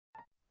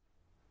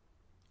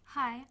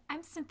Hi,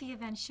 I'm Cynthia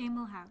Van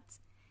Schemelhout.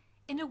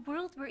 In a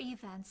world where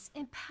events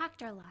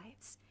impact our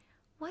lives,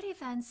 what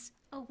events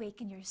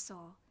awaken your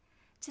soul?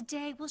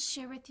 Today, we'll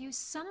share with you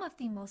some of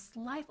the most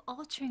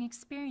life-altering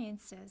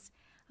experiences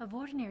of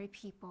ordinary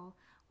people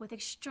with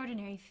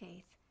extraordinary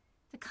faith,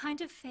 the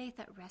kind of faith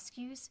that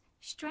rescues,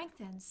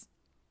 strengthens,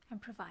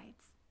 and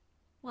provides.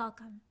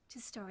 Welcome to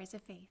Stories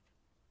of Faith.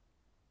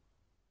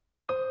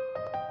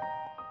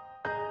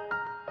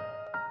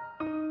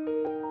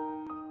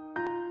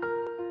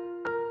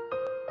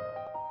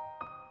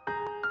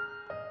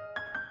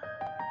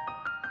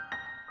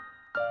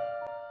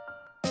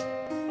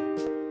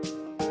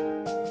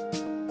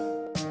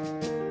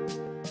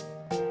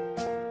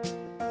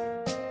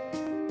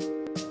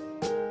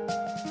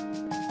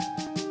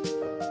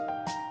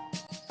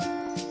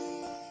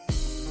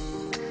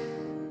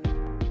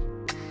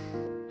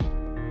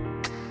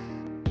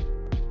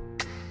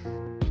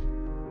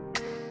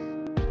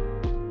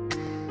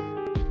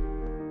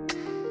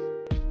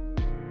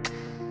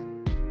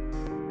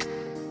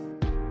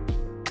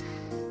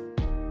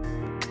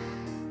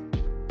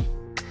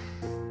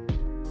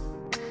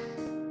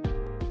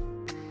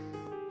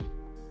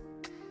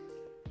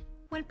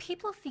 When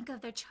people think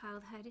of their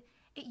childhood,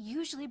 it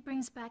usually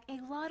brings back a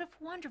lot of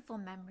wonderful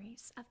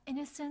memories of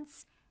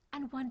innocence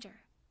and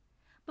wonder.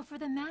 But for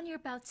the man you're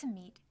about to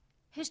meet,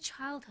 his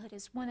childhood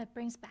is one that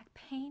brings back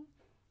pain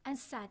and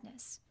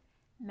sadness,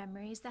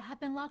 memories that have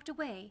been locked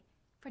away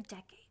for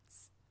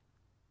decades.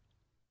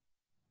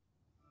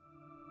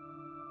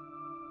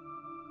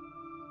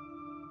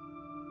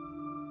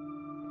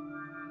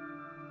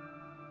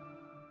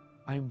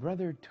 I'm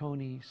Brother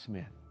Tony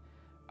Smith.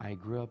 I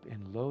grew up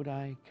in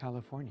Lodi,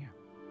 California.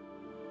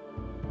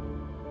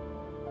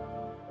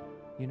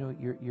 You know,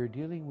 you're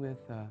dealing with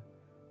a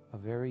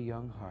very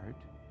young heart,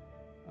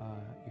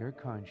 your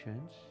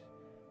conscience,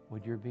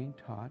 what you're being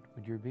taught,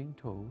 what you're being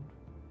told.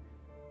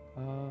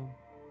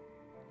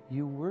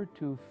 You were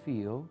to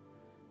feel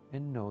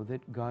and know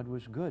that God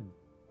was good.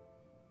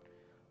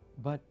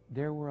 But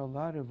there were a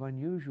lot of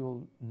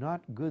unusual,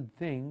 not good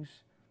things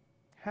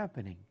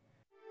happening.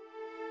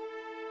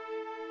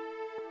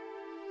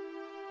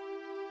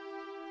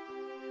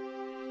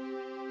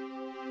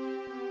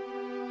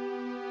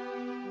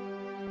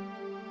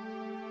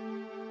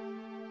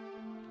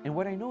 And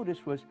what I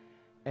noticed was,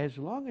 as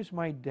long as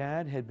my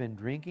dad had been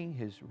drinking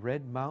his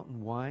Red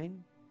Mountain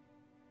wine,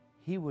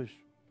 he was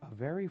a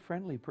very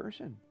friendly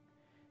person.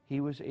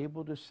 He was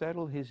able to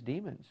settle his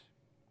demons.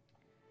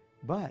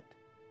 But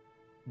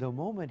the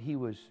moment he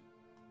was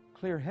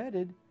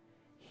clear-headed,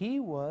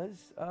 he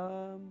was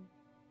a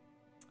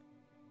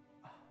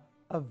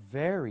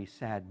very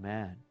sad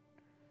man,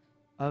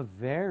 a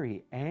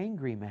very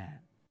angry man.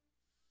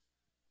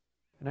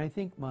 And I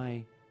think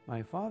my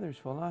father's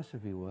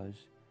philosophy was,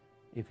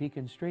 if he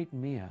can straighten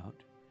me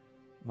out,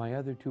 my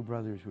other two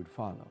brothers would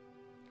follow.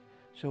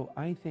 So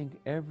I think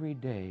every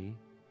day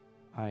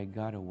I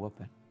got a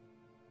whooping,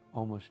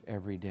 almost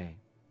every day.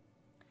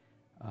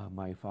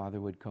 My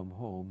father would come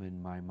home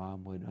and my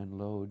mom would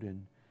unload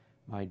and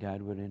my dad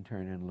would in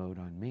turn unload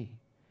on me.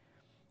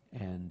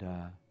 And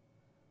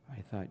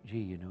I thought, gee,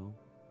 you know,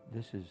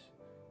 this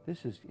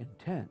is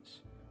intense.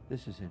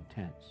 This is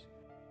intense.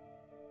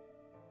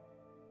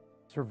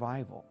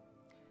 Survival.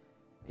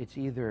 It's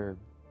either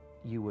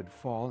you would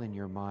fall in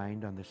your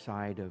mind on the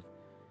side of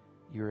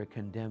you're a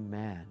condemned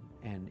man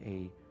and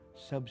a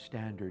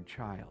substandard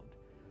child,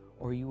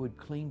 or you would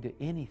cling to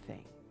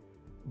anything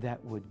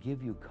that would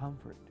give you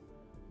comfort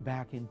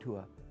back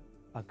into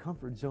a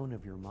comfort zone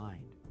of your mind,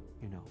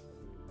 you know.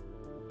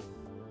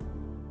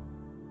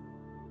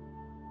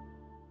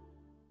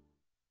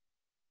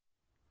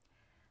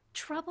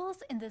 Troubles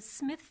in the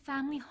Smith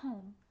family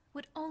home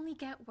would only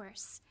get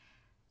worse.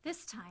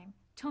 This time,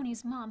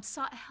 Tony's mom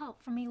sought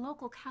help from a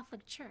local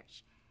Catholic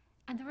church,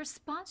 and the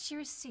response she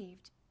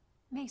received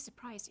may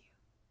surprise you.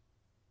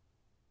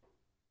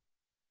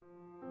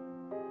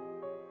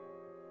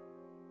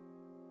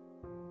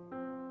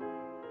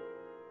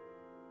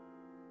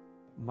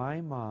 My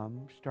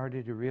mom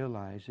started to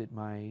realize that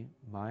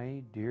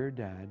my dear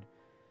dad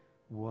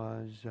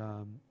was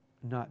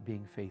not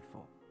being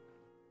faithful.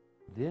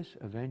 This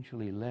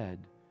eventually led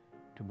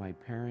to my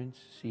parents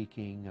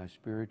seeking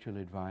spiritual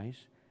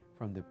advice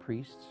from the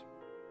priests.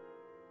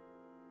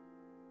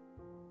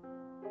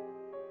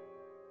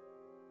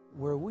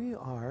 Where we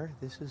are,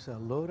 this is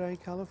Lodi,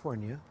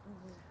 California.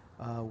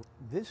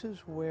 This is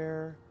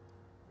where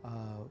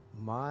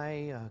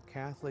my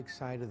Catholic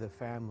side of the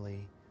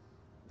family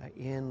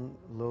in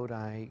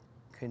Lodi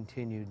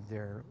continued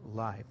their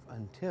life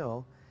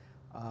until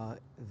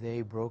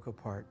they broke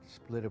apart,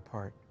 split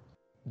apart.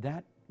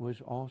 That was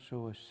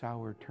also a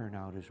sour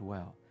turnout as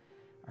well.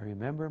 I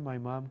remember my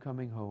mom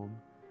coming home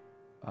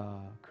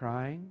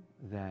crying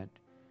that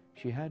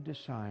she had to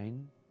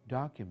sign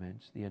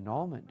documents, the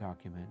annulment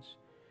documents,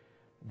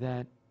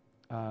 that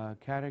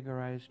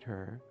categorized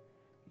her,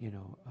 you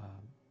know,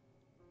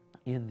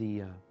 in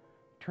the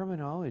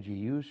terminology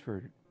used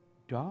for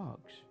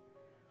dogs,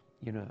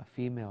 you know, a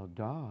female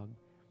dog.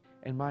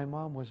 And my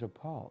mom was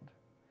appalled.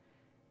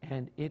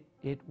 And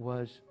it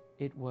was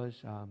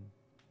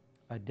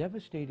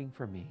devastating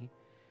for me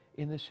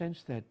in the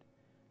sense that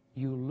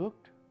you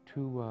looked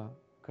to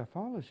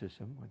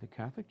Catholicism or the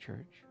Catholic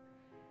Church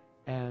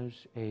as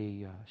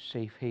a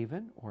safe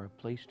haven or a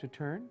place to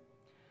turn,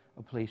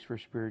 a place for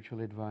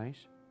spiritual advice.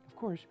 Of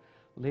course,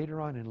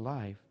 later on in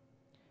life,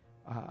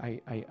 I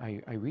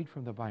read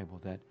from the Bible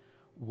that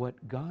what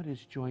God has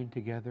joined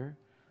together,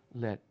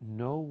 let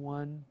no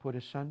one put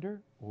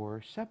asunder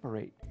or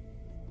separate.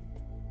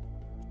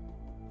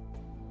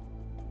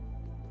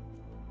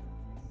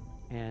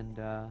 And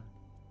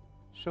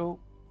so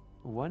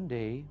one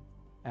day,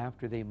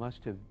 after they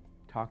must have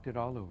talked it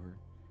all over,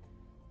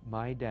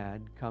 my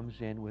dad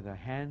comes in with a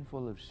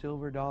handful of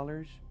silver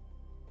dollars.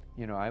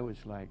 You know, I was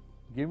like,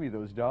 give me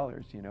those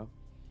dollars, you know.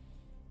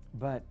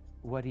 But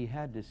what he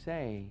had to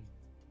say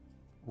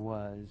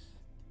was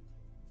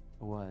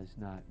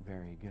not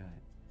very good.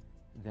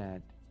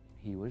 That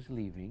he was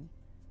leaving,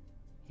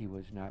 he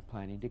was not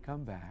planning to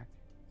come back,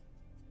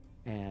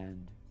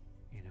 and,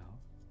 you know,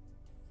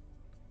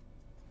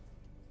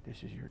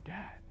 this is your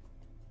dad.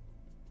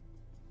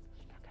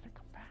 He's not going to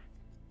come back.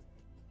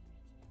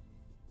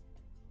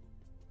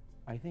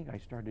 I think I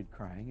started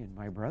crying, and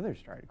my brother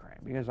started crying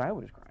because I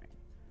was crying.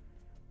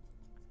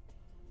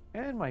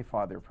 And my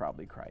father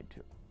probably cried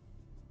too.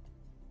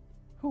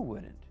 Who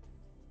wouldn't?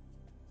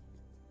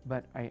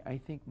 But I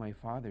think my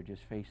father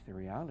just faced the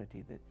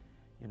reality that,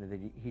 you know, that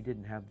he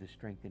didn't have the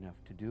strength enough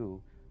to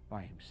do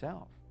by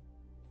himself.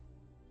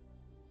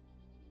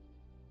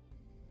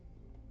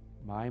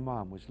 My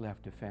mom was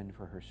left to fend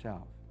for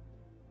herself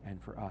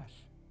and for us.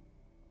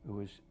 It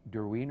was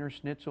Der Wiener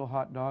Schnitzel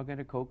hot dog and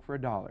a Coke for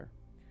 $1.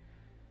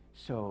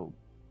 So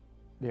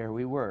there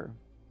we were,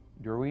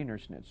 Der Wiener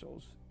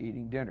Schnitzels,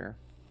 eating dinner.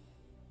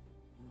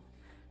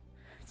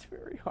 It's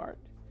very hard.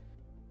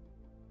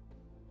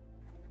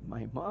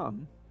 My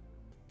mom,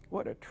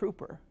 what a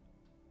trooper.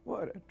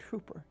 What a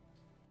trooper.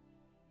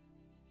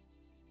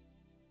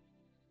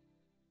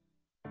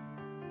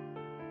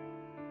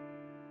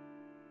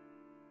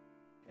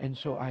 And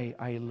so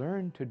I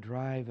learned to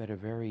drive at a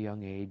very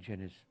young age,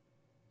 and is,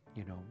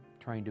 you know,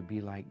 trying to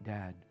be like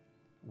Dad.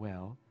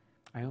 Well,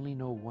 I only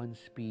know one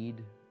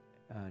speed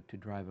to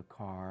drive a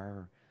car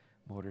or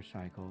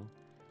motorcycle,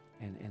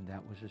 and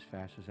that was as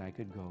fast as I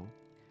could go.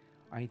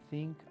 I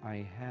think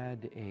I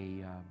had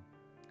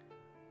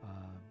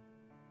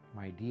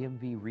my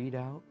DMV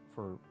readout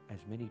for as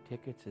many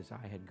tickets as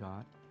I had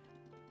got.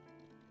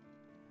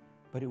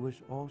 But it was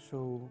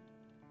also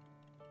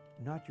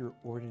not your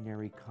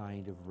ordinary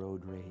kind of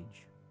road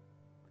rage.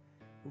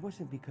 It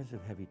wasn't because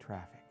of heavy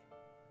traffic.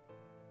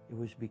 It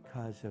was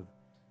because of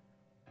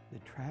the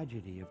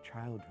tragedy of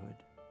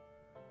childhood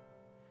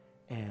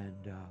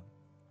and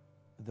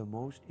the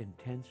most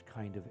intense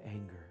kind of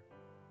anger.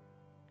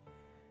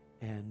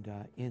 And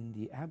in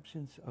the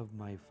absence of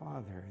my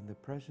father, in the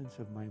presence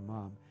of my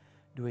mom,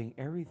 doing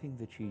everything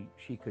that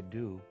she could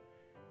do,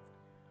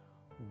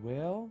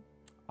 well,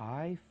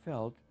 I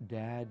felt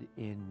Dad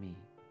in me.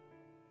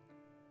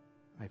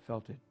 I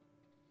felt it.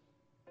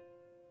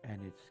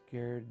 And it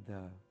scared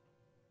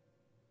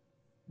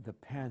the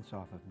pants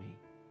off of me,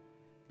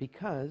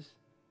 because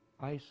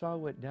I saw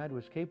what Dad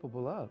was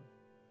capable of.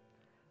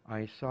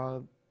 I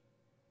saw,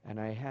 and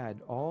I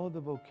had all the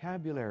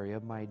vocabulary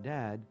of my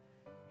dad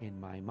in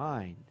my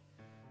mind,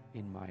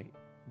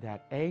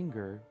 that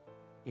anger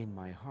in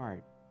my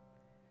heart.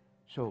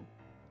 So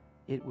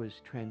it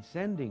was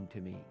transcending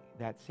to me,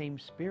 that same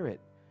spirit,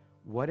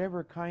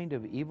 whatever kind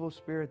of evil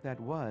spirit that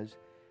was,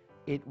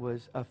 it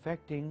was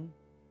affecting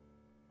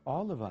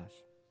all of us.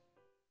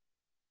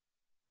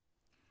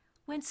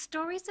 When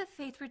Stories of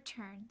Faith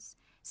returns,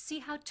 see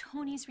how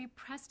Tony's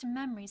repressed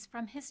memories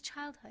from his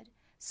childhood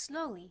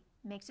slowly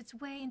makes its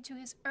way into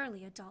his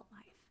early adult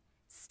life.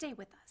 Stay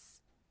with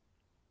us.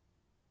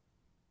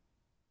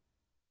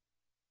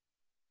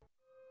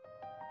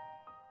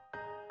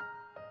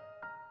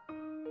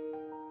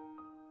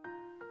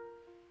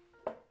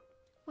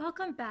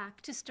 Welcome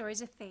back to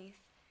Stories of Faith.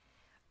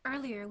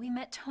 Earlier, we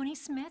met Tony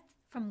Smith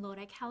from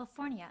Lodi,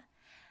 California.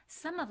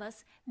 Some of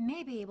us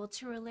may be able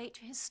to relate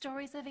to his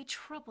stories of a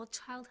troubled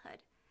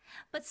childhood,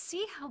 but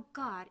see how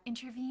God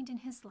intervened in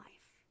his life.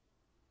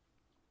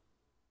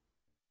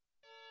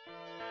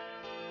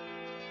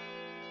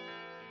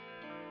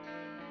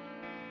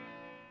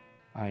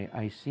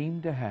 I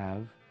seemed to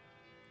have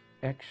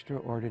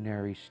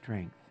extraordinary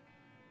strength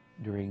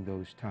during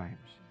those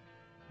times.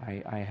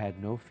 I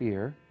had no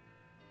fear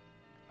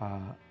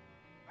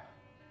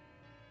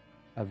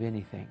of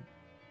anything.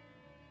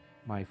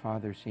 My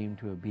father seemed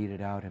to have beat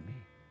it out of me.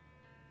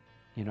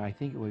 You know, I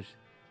think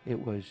it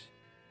was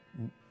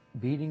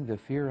beating the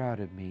fear out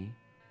of me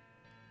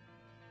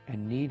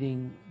and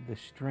needing the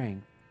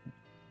strength.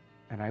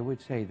 And I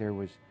would say there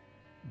was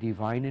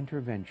divine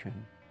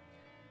intervention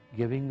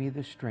giving me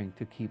the strength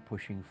to keep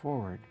pushing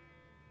forward,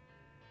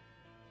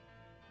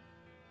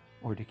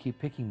 or to keep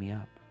picking me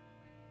up,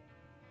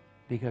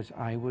 because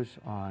I was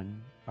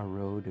on a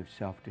road of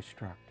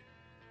self-destruct.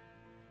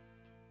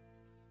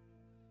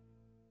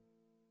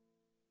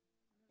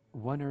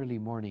 One early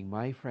morning,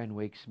 my friend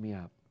wakes me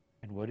up.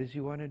 And what does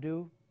he want to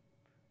do?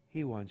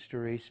 He wants to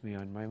race me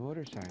on my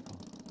motorcycle.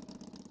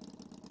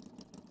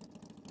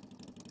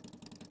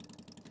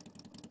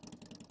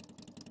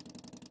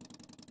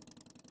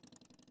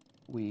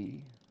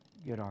 We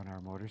get on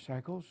our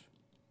motorcycles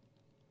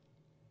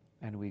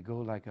and we go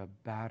like a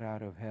bat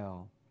out of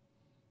hell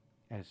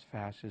as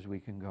fast as we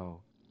can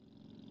go.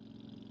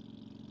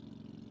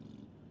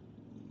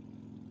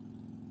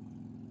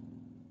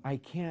 I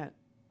can't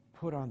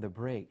put on the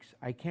brakes.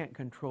 I can't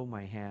control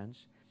my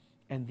hands.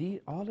 And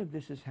all of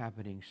this is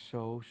happening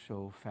so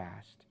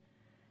fast.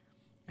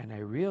 And I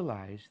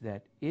realize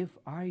that if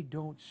I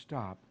don't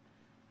stop,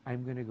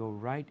 I'm going to go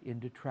right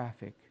into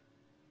traffic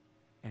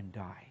and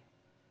die.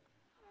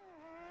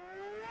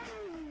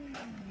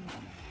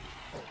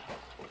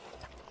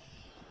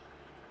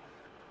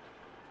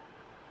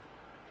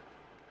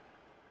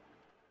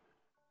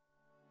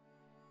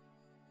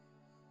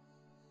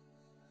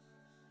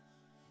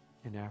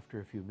 And after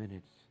a few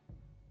minutes,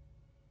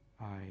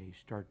 I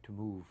start to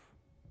move.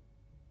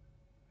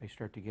 I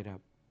start to get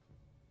up.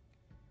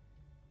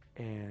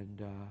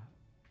 And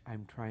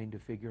I'm trying to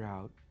figure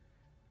out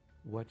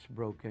what's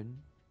broken,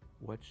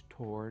 what's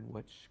torn,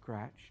 what's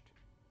scratched.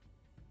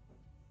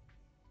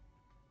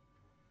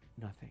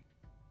 Nothing.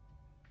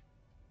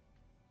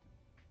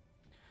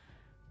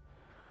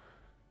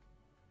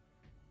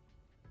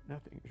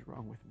 Nothing is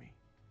wrong with me.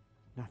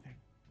 Nothing.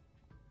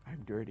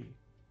 I'm dirty.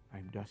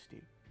 I'm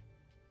dusty.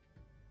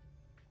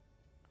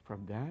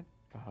 From that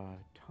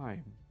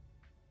time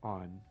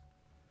on,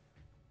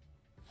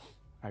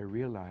 I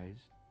realized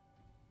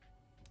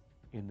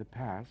in the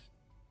past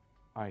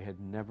I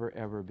had never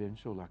ever been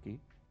so lucky.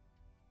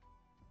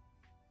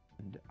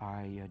 And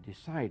I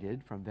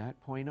decided from that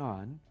point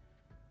on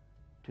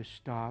to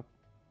stop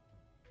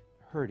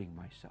hurting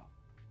myself,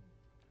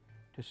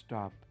 to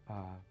stop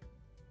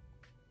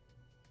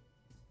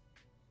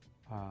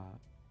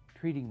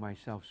treating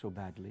myself so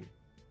badly,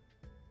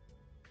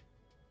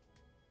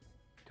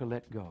 to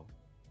let go,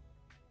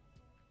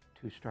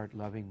 to start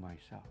loving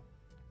myself,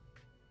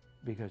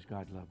 because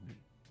God loved me.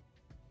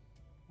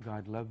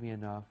 God loved me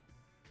enough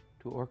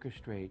to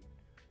orchestrate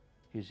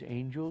His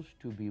angels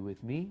to be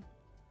with me,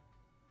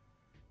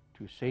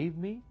 to save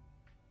me,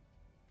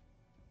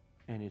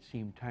 and it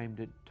seemed time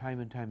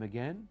and time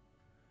again,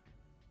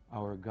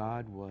 our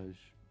God was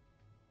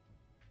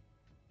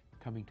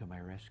coming to my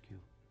rescue.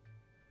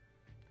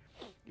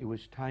 It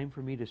was time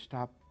for me to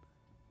stop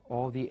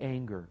all the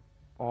anger,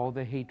 all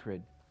the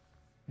hatred,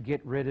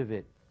 get rid of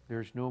it.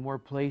 There's no more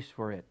place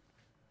for it.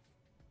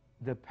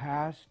 The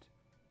past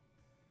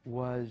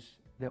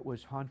that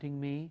was haunting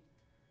me,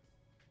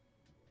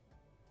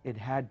 it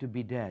had to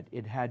be dead.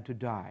 It had to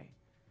die.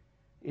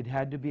 It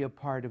had to be a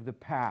part of the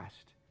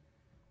past.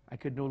 I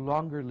could no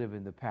longer live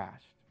in the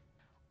past.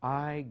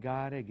 I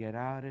gotta get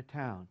out of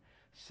town.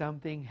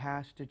 Something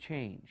has to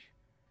change.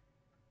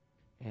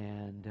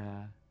 And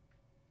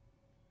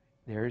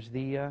there's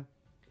the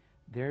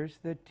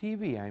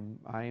TV.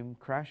 I'm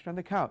crashed on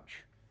the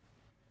couch.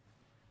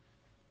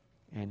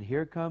 And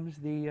here comes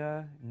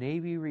the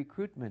Navy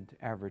recruitment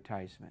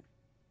advertisement.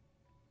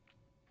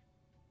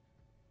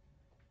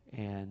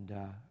 And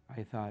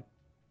I thought,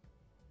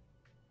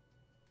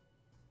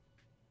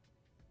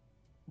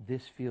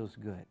 this feels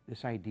good.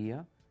 This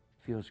idea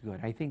feels good.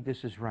 I think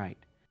this is right.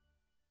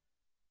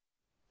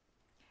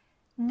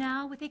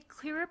 Now, with a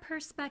clearer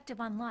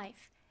perspective on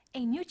life,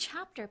 a new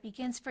chapter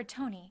begins for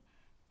Tony.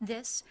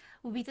 This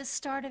will be the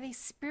start of a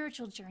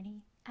spiritual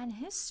journey and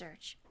his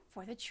search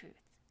for the truth.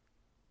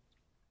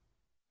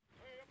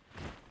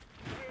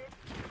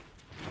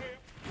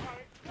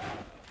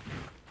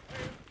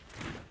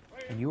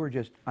 And you were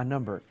just a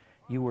number.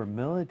 You were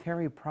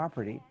military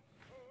property.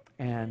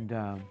 And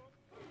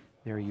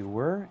there you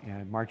were,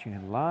 marching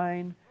in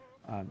line,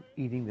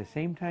 eating the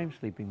same time,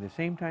 sleeping the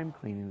same time,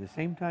 cleaning the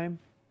same time.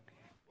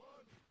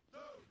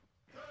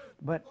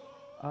 But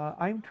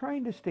I'm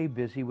trying to stay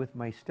busy with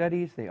my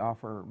studies. They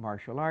offer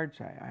martial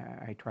arts.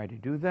 I try to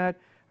do that.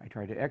 I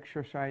try to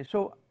exercise.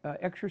 So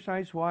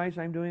exercise-wise,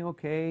 I'm doing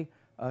okay.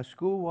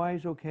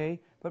 School-wise, okay.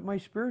 But my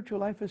spiritual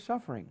life is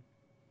suffering.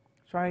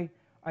 So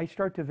I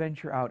start to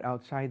venture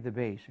outside the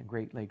base in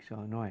Great Lakes,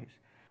 Illinois.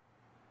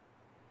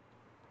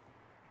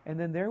 And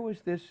then there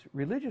was this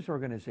religious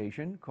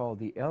organization called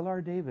the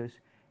L.R. Davis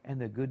and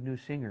the Good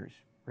News Singers,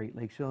 Great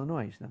Lakes,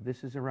 Illinois. Now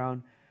this is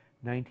around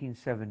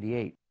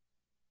 1978.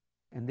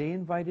 And they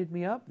invited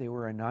me up. They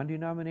were a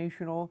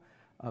non-denominational,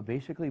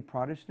 basically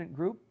Protestant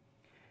group.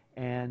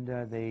 And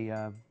they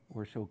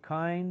were so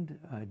kind.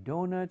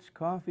 Donuts,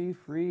 coffee,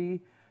 free,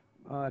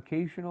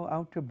 occasional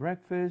out to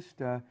breakfast,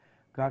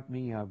 got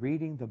me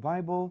reading the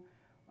Bible,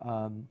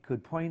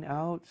 could point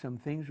out some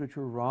things which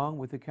were wrong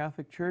with the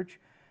Catholic Church.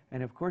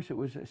 And of course,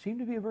 it seemed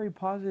to be a very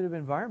positive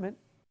environment.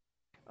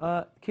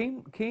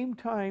 Came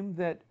time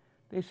that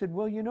they said,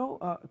 well, you know,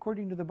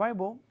 according to the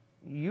Bible,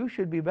 you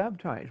should be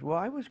baptized. Well,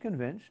 I was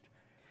convinced.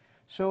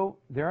 So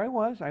there I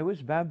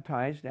was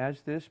baptized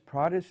as this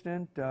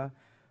Protestant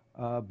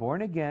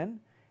born again,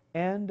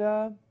 and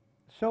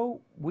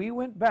So we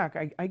went back.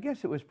 I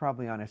guess it was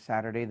probably on a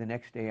Saturday. The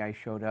next day I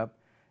showed up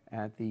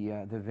at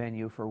the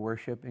venue for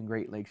worship in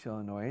Great Lakes,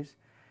 Illinois.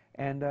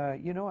 And,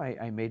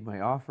 I made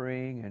my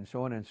offering and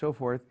so on and so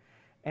forth.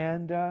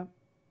 And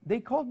they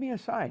called me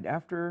aside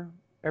after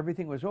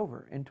everything was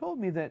over and told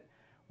me that,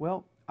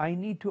 well, I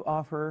need to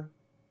offer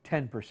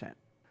 10%.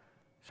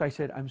 So I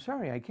said, I'm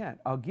sorry, I can't.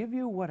 I'll give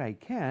you what I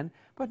can,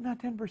 but not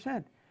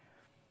 10%.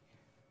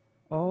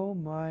 Oh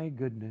my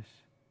goodness.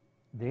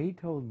 They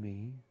told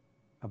me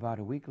about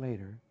a week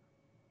later,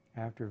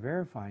 after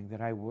verifying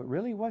that I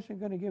really wasn't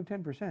going to give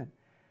 10%,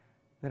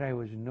 that I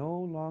was no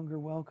longer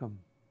welcome.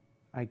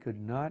 I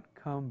could not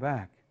come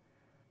back.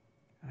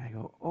 And I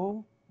go,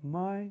 oh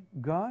my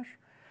gosh.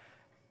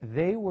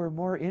 They were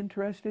more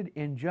interested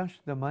in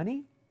just the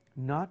money,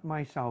 not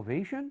my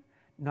salvation,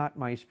 not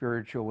my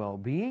spiritual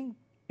well-being.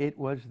 It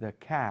was the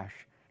cash.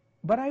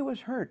 But I was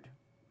hurt.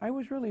 I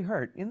was really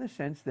hurt in the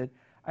sense that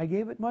I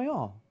gave it my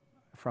all.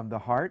 From the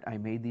heart, I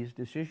made these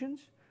decisions.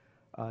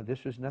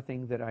 This was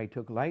nothing that I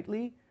took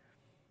lightly.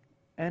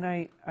 And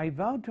I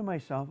vowed to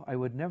myself I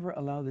would never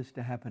allow this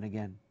to happen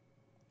again.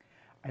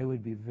 I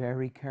would be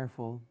very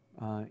careful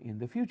in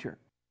the future.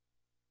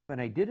 And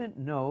I didn't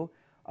know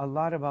a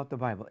lot about the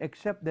Bible,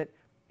 except that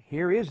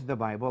here is the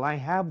Bible. I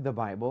have the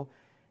Bible,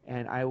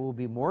 and I will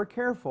be more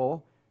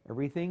careful.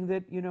 Everything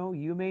that,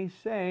 you may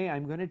say,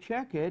 I'm going to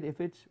check it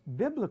if it's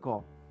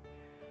biblical.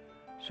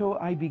 So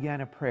I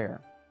began a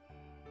prayer.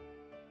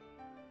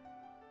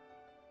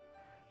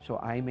 So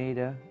I made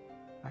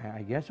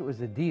I guess it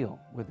was a deal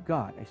with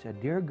God. I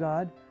said, Dear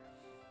God,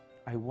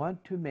 I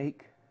want to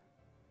make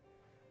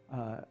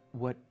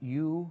what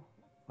you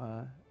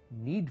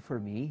need for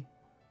me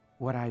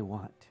what I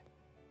want.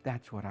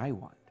 That's what I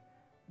want.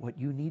 What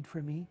you need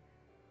for me,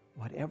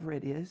 whatever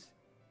it is,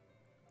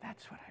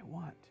 that's what I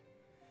want.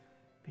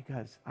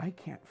 Because I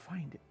can't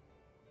find it.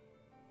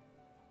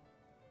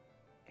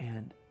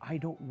 And I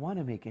don't want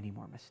to make any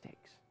more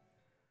mistakes.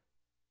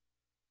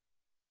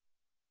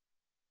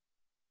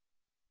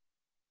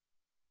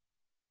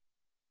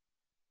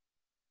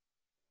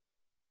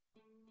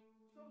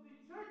 So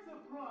the Church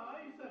of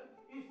Christ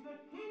is the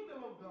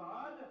kingdom of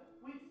God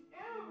which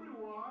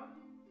everyone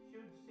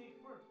should seek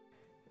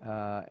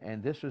first.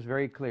 And this was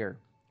very clear.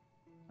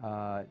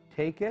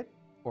 Take it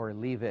or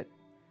leave it.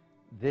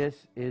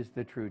 This is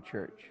the true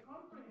church.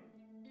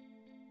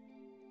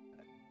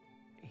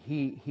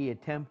 He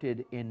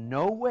attempted in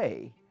no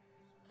way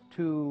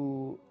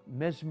to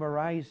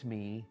mesmerize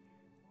me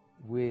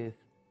with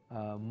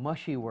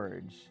mushy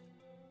words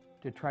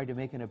to try to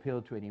make an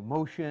appeal to an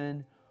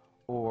emotion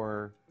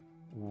or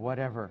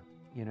whatever.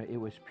 It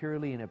was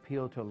purely an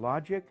appeal to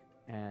logic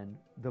and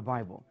the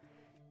Bible.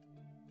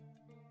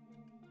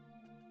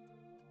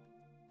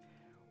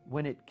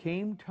 When it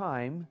came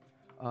time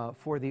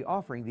for the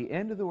offering, the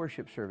end of the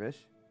worship service,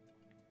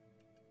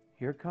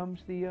 here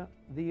comes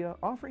the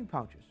offering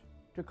pouches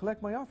to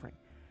collect my offering.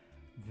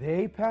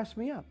 They pass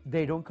me up.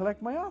 They don't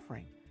collect my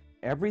offering.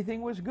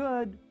 Everything was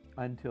good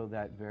until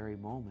that very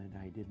moment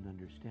I didn't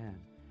understand.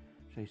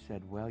 So he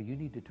said, well, you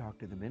need to talk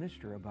to the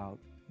minister about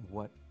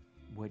what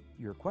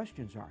your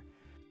questions are.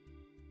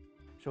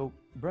 So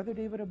Brother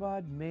David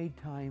Abad made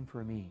time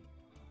for me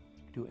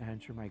to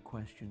answer my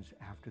questions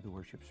after the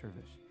worship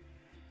service.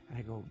 And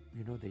I go,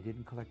 they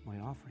didn't collect my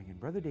offering. And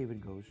Brother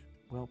David goes,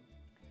 well,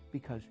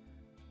 because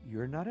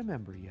you're not a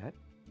member yet.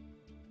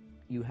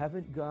 You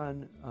haven't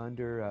gone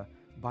under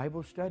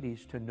Bible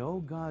studies to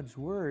know God's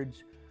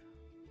words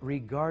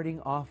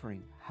regarding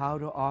offering, how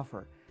to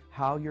offer,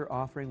 how your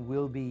offering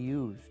will be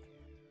used.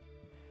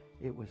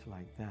 It was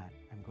like that.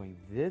 I'm going,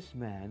 this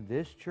man,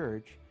 this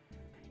church,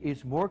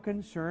 is more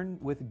concerned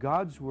with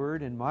God's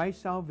word and my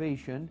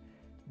salvation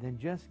than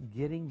just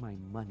getting my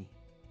money.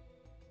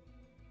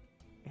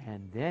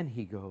 And then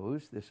he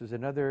goes, this is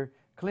another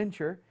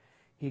clincher,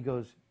 he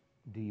goes,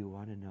 do you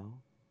want to know?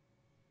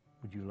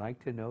 Would you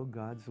like to know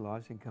God's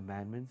laws and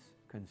commandments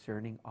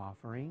concerning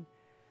offering?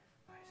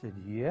 I said,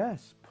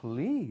 yes,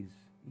 please,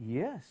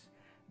 yes.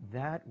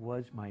 That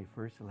was my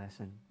first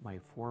lesson, my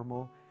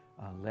formal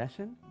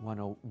lesson,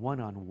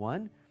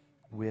 one-on-one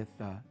with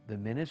the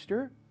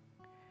minister.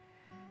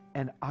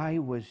 And I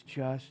was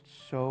just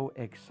so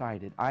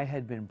excited. I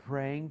had been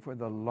praying for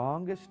the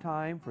longest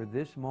time for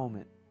this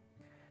moment,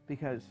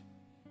 because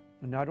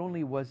not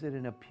only was it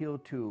an appeal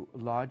to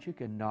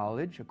logic and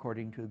knowledge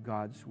according to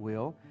God's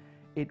will,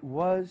 it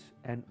was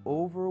an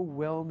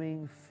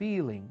overwhelming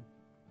feeling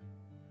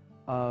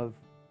of,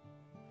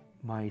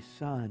 my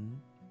son,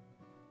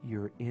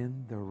 you're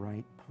in the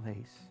right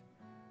place.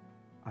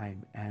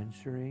 I'm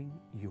answering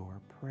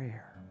your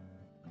prayer.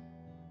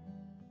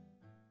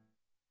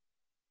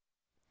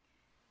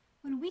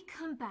 When we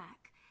come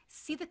back,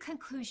 see the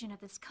conclusion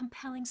of this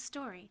compelling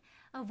story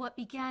of what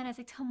began as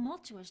a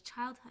tumultuous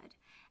childhood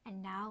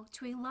and now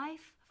to a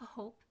life of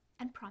hope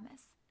and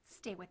promise.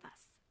 Stay with us.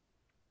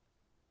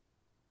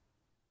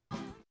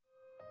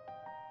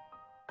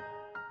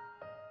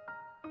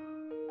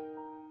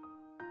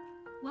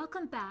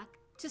 Welcome back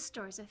to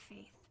Stories of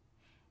Faith.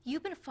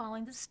 You've been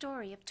following the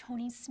story of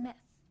Tony Smith,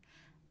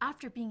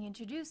 After being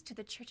introduced to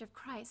the Church of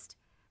Christ,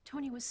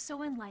 Tony was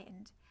so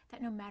enlightened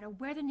that no matter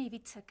where the Navy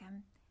took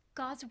him,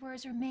 God's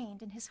words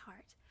remained in his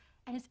heart,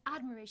 and his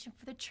admiration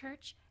for the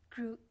church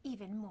grew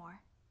even more.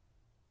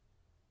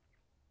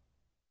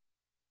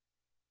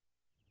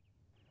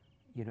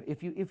 You know,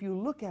 if you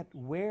look at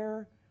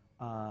where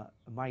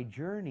my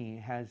journey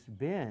has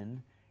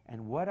been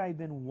and what I've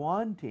been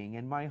wanting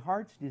and my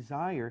heart's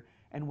desire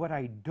and what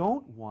I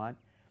don't want,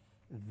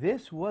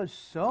 this was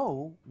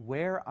so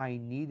where I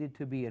needed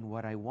to be and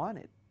what I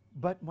wanted.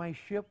 But my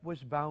ship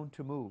was bound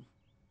to move.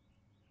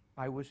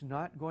 I was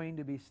not going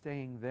to be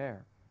staying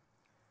there.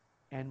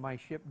 And my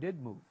ship did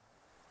move.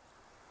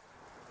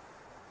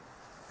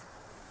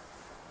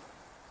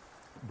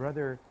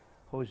 Brother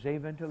Jose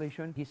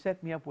Ventilation, he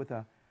set me up with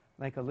a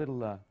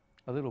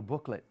little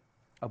booklet,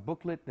 a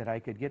booklet that I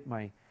could get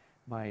my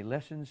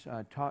lessons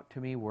taught to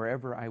me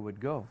wherever I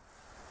would go.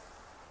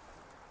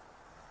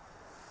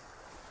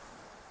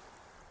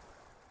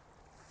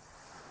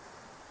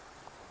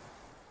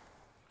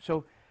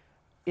 So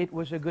it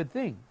was a good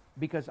thing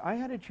because I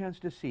had a chance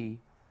to see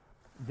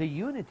the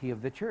unity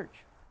of the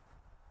church.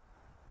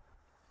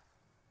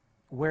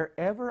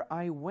 Wherever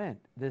I went,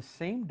 the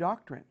same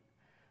doctrine,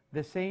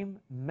 the same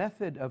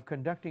method of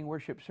conducting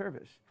worship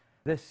service,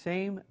 the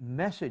same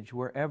message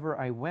wherever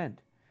I went.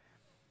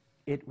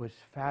 It was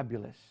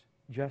fabulous,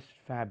 just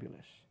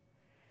fabulous.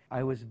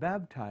 I was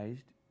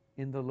baptized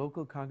in the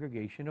local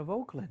congregation of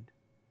Oakland.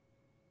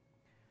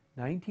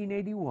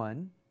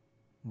 1981,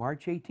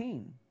 March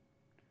 18.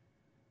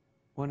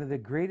 One of the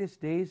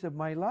greatest days of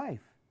my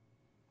life.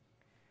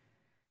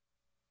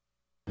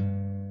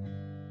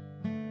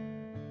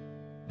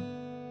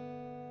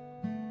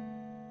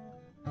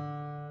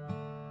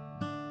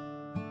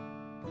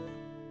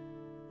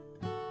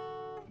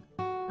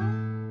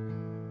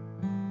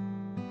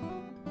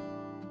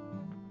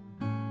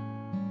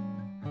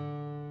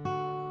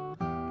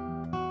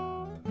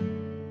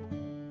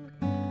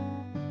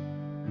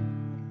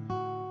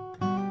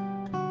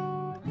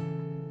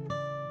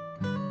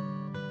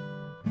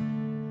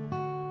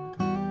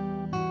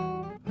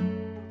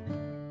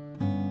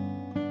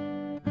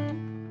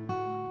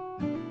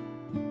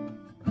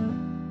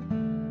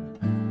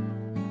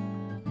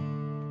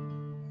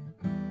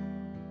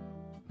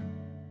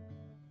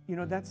 You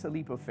know, that's a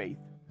leap of faith.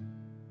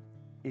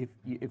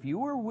 If you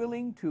were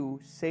willing to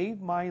save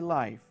my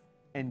life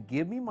and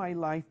give me my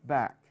life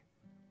back,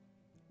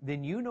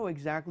 then you know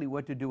exactly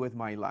what to do with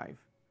my life.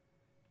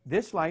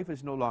 This life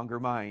is no longer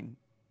mine.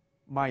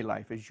 My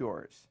life is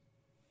yours.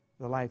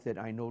 The life that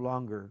I no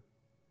longer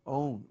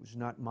own was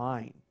not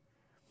mine.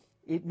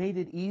 It made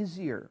it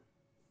easier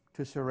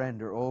to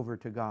surrender over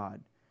to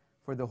God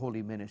for the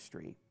holy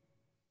ministry.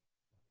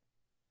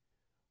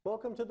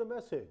 Welcome to The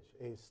Message,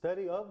 a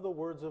study of the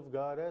words of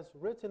God as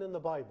written in the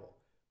Bible,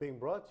 being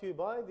brought to you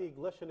by the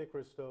Iglesia Ni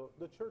Cristo,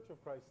 the Church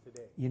of Christ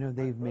today. You know,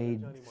 they've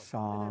made Johnny Moore.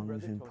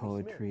 songs and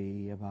Tony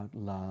poetry about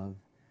love.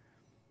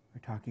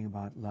 We're talking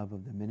about love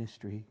of the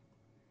ministry.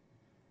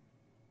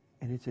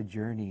 And it's a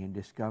journey in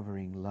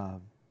discovering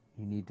love.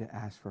 You need to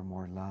ask for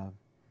more love.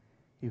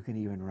 You can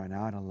even run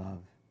out of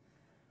love.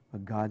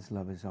 But God's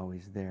love is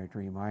always there to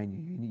remind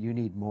you, you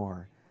need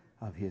more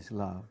of His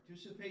love.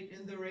 Participate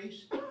in the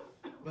race,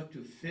 but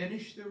to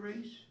finish the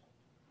race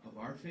of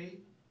our faith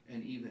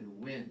and even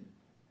win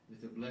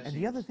with the blessings.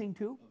 And the other thing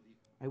too,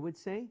 I would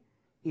say,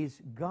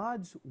 is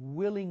God's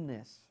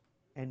willingness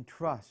and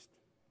trust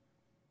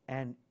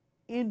and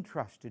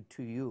entrusted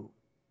to you.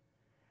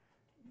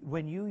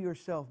 When you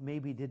yourself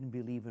maybe didn't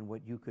believe in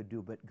what you could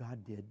do, but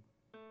God did.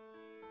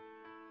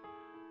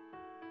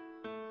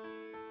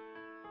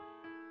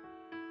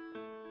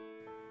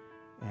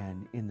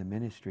 And in the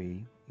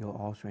ministry, you'll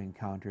also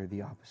encounter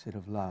the opposite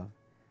of love.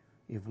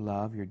 If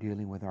love, you're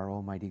dealing with our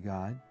Almighty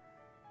God,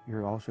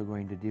 you're also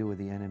going to deal with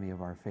the enemy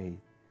of our faith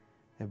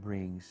that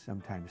brings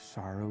sometimes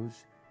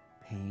sorrows,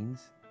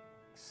 pains,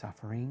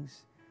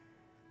 sufferings.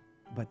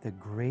 But the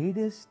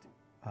greatest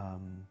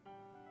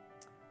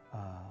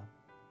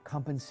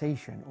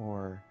compensation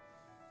or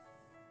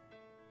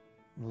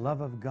love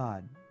of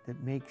God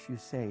that makes you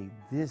say,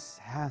 this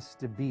has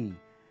to be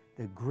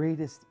the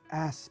greatest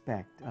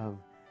aspect of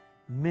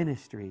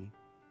ministry,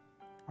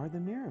 are the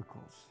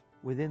miracles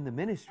within the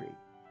ministry.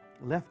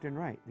 Left and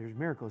right, there's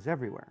miracles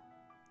everywhere.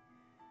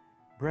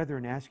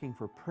 Brethren asking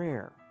for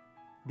prayer,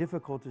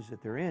 difficulties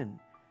that they're in,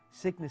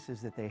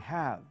 sicknesses that they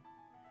have.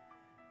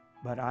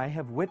 But I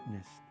have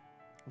witnessed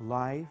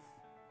life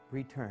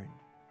returned,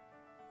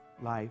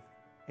 life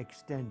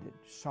extended,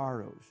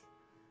 sorrows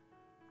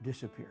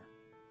disappear,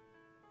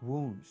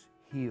 wounds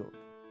healed.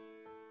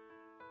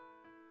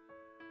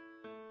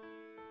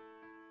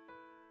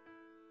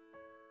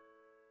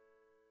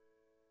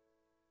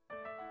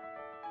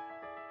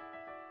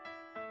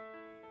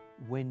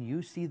 When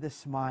you see the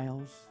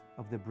smiles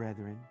of the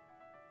brethren,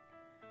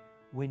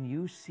 when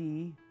you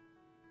see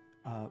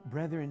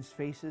brethren's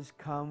faces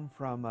come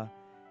from a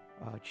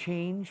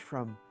change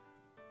from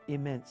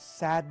immense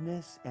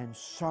sadness and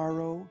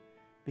sorrow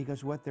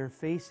because what they're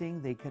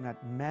facing, they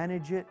cannot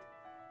manage it,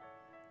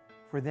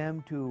 for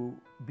them to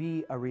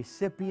be a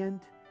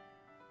recipient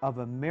of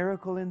a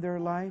miracle in their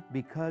life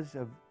because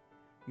of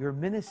your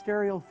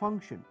ministerial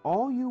function.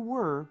 All you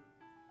were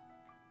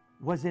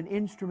was an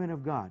instrument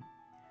of God.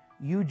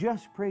 You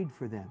just prayed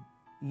for them.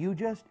 You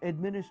just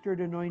administered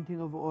anointing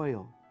of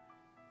oil.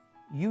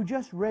 You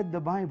just read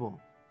the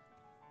Bible.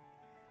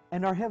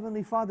 And our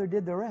Heavenly Father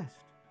did the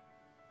rest,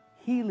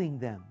 healing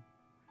them,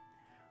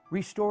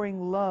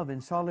 restoring love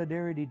and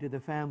solidarity to the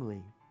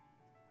family.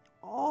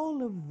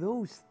 All of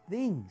those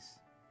things,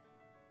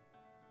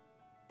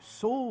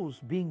 souls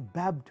being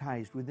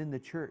baptized within the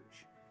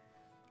church,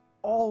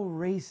 all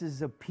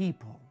races of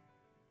people,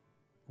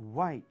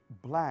 white,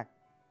 black,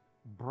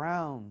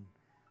 brown,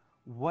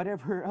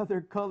 whatever other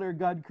color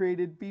God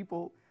created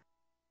people,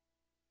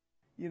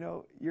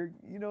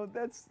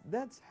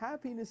 that's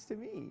happiness to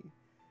me,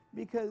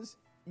 because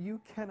you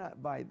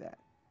cannot buy that.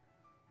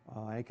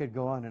 Oh, I could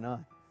go on and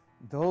on.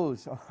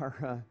 Those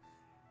are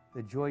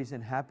the joys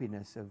and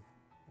happiness of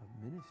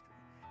ministry.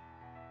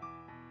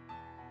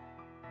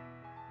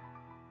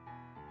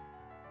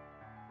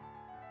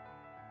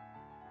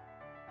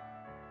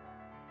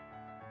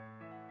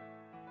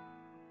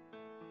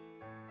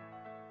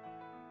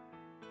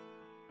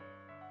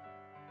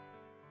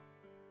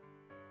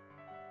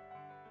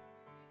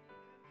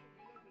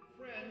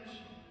 Friends,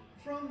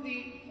 from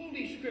the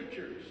Holy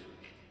Scriptures,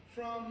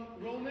 from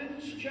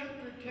Romans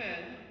chapter 10,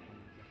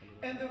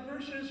 and the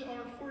verses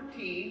are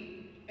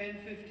 14 and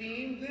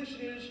 15. This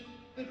is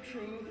the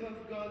truth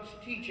of God's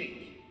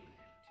teachings.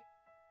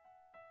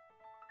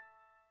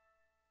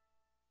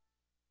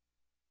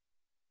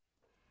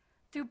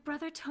 Through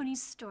Brother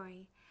Tony's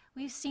story,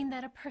 we've seen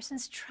that a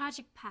person's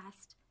tragic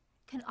past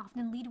can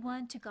often lead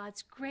one to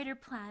God's greater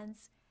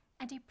plans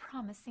and a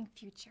promising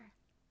future.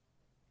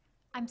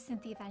 I'm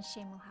Cynthia Van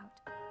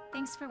Schemelhout.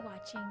 Thanks for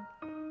watching,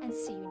 and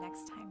see you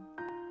next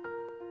time.